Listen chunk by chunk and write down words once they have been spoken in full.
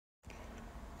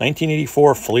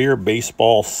1984 Fleer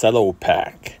Baseball Cello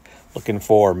Pack. Looking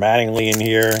for Mattingly in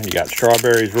here. You got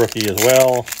Strawberries rookie as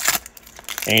well.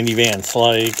 Andy Van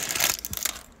Slyke.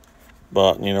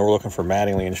 But, you know, we're looking for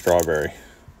Mattingly and Strawberry.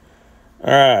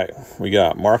 All right. We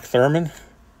got Mark Thurman.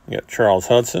 We got Charles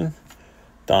Hudson.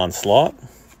 Don Slott.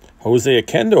 Jose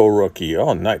Akendo rookie.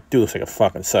 Oh, nice. Dude looks like a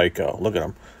fucking psycho. Look at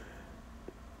him.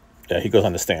 Yeah, he goes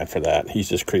on the stand for that. He's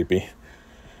just creepy.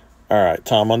 All right.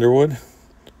 Tom Underwood.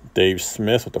 Dave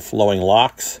Smith with the flowing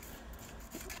locks.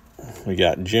 We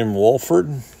got Jim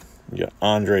Wolford. We got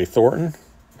Andre Thornton.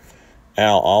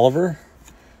 Al Oliver.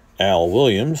 Al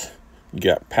Williams. You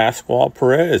got Pascual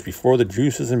Perez before the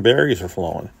juices and berries are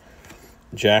flowing.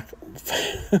 Jack.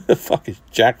 The fuck is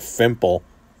Jack Fimple?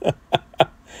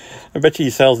 I bet you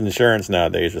he sells insurance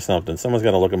nowadays or something. Someone's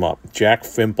got to look him up. Jack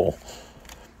Fimple.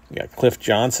 We got Cliff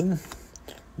Johnson.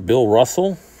 Bill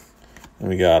Russell. And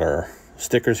we got our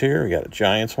stickers here. We got a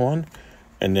Giants one.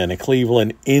 And then a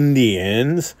Cleveland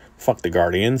Indians. Fuck the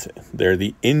Guardians. They're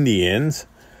the Indians.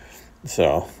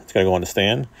 So, it's got to go on the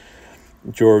stand.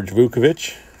 George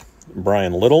Vukovic.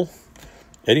 Brian Little.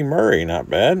 Eddie Murray, not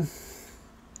bad.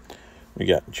 We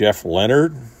got Jeff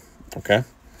Leonard. Okay.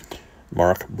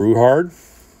 Mark Bruhard.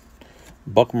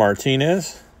 Buck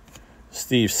Martinez.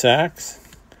 Steve Sachs.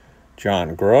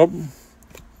 John Grubb.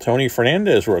 Tony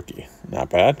Fernandez, rookie. Not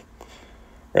bad.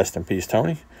 Rest in peace,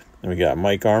 Tony. Then we got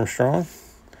Mike Armstrong.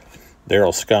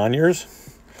 Daryl Sconyers.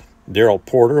 Daryl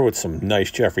Porter with some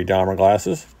nice Jeffrey Dahmer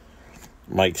glasses.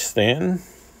 Mike Stanton.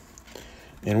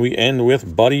 And we end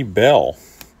with Buddy Bell.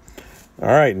 All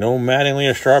right, no Mattingly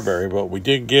or Strawberry, but we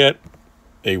did get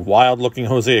a wild-looking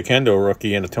Jose Akendo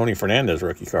rookie and a Tony Fernandez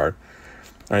rookie card.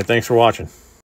 All right, thanks for watching.